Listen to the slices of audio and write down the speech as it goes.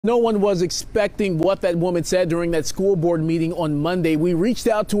No one was expecting what that woman said during that school board meeting on Monday. We reached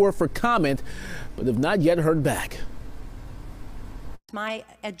out to her for comment, but have not yet heard back. My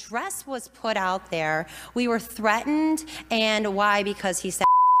address was put out there. We were threatened. And why? Because he said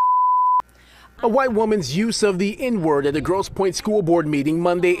A white woman's use of the N-word at a Grosse Pointe school board meeting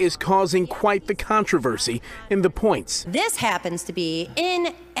Monday is causing quite the controversy in the Points. This happens to be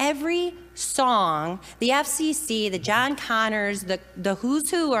in every song. The FCC, the John Connors, the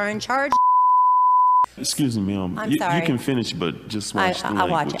who's who are in charge. Excuse me, ma'am. I'm sorry. You can finish, but just watch the I'll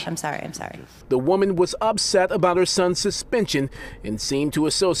language. watch it. I'm sorry. The woman was upset about her son's suspension and seemed to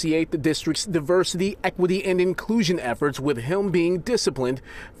associate the district's diversity, equity, and inclusion efforts with him being disciplined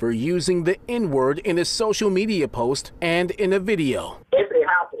for using the N-word in a social media post and in a video.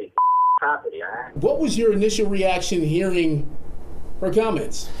 What was your initial reaction hearing her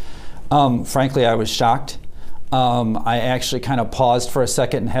comments? Frankly, I was shocked. I actually kind of paused for a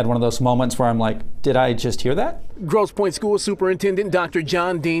second and had one of those moments where I'm like, did I just hear that? Grosse Pointe School Superintendent Dr.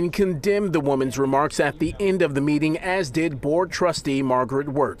 John Dean condemned the woman's remarks at the end of the meeting, as did board trustee Margaret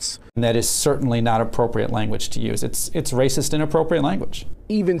Wirtz. And that is certainly not appropriate language to use. It's racist, inappropriate language.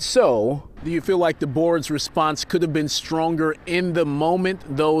 Even so, do you feel like the board's response could have been stronger in the moment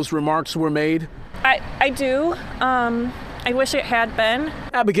those remarks were made? I do. I wish it had been.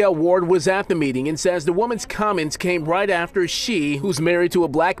 Abigail Ward was at the meeting and says the woman's comments came right after she, who's married to a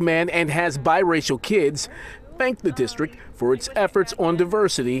black man and has biracial kids, thanked the district for its efforts on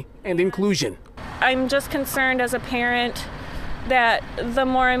diversity and inclusion. I'm just concerned as a parent that the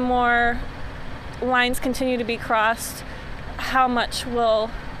more and more lines continue to be crossed, how much will,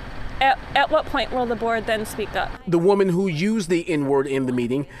 at what point will the board then speak up? The woman who used the N-word in the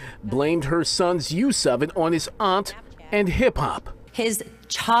meeting blamed her son's use of it on his aunt and hip-hop. his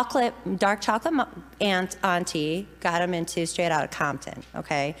dark chocolate auntie got him into Straight Outta Compton,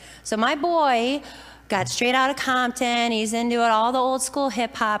 okay? So my boy got Straight Outta Compton, he's into it, all the old school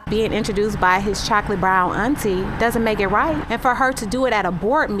hip hop. Being introduced by his chocolate brown auntie doesn't make it right. And for her to do it at a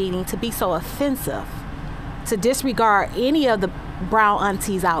board meeting, to be so offensive, to disregard any of the brown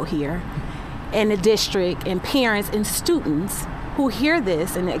aunties out here in the district and parents and students who hear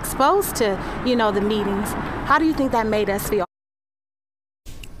this and exposed to, you know, the meetings, how do you think that made us feel?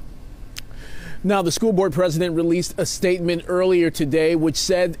 Now, the school board president released a statement earlier today which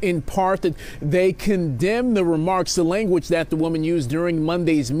said in part that they condemn the remarks, the language that the woman used during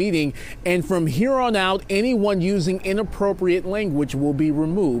Monday's meeting. And from here on out, anyone using inappropriate language will be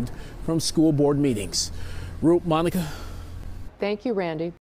removed from school board meetings. Monica. Thank you, Randy.